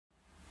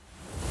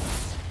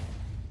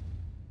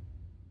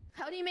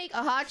do you make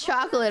a hot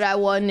chocolate, I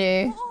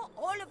wonder?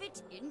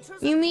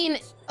 You mean,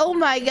 oh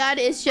my god,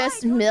 it's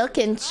just milk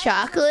and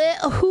chocolate?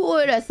 Who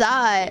would have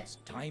thought? It's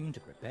time to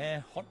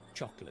prepare hot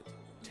chocolate.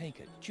 Take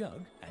a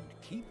jug and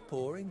keep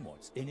pouring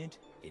what's in it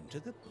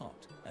into the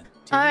pot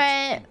until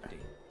it's empty.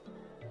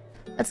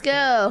 Let's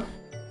go.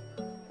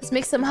 Let's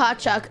make some hot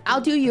chocolate.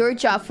 I'll do your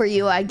job for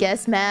you, I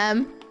guess,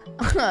 ma'am.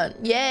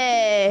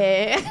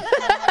 Yay!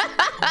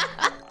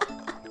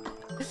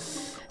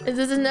 Is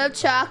this enough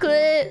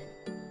chocolate?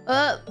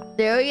 Oh,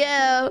 there we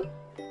go.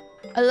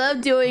 I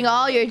love doing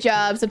all your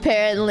jobs,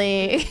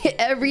 apparently.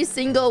 Every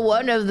single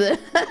one of them.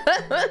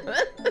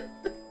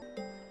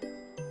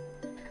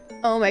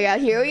 Oh my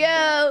god, here we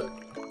go.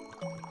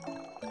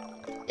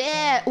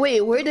 Yeah,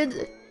 wait,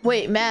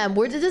 wait, ma'am,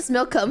 where did this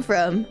milk come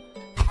from?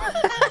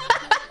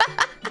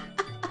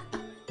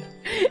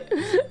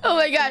 Oh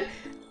my god.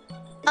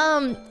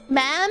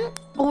 Ma'am,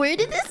 where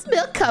did this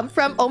milk come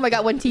from? Oh my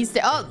god, one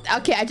teaspoon. Oh,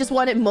 okay, I just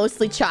wanted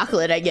mostly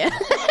chocolate, I guess.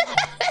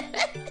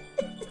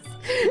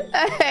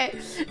 Alright,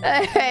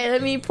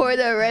 let me pour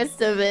the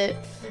rest of it.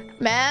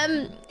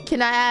 Ma'am,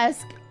 can I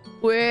ask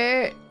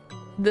where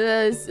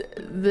does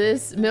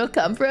this milk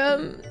come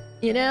from?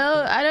 You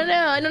know, I don't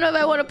know. I don't know if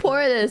I want to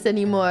pour this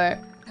anymore.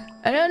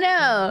 I don't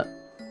know.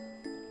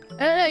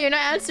 You're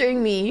not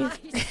answering me. You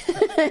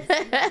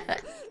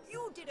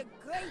did a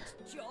great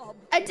job.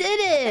 I did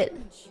it.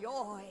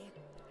 Enjoy.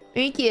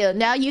 Thank you.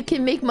 Now you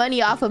can make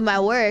money off of my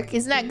work.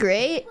 Isn't that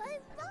great?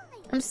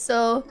 I'm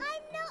so... I'm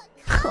not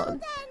cold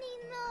anymore.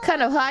 What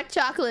kind of hot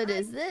chocolate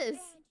is this?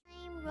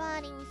 I'm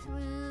running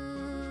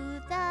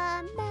through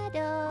the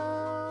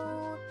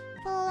meadow.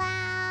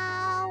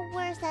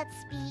 Flowers that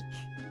speak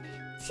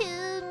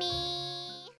to me.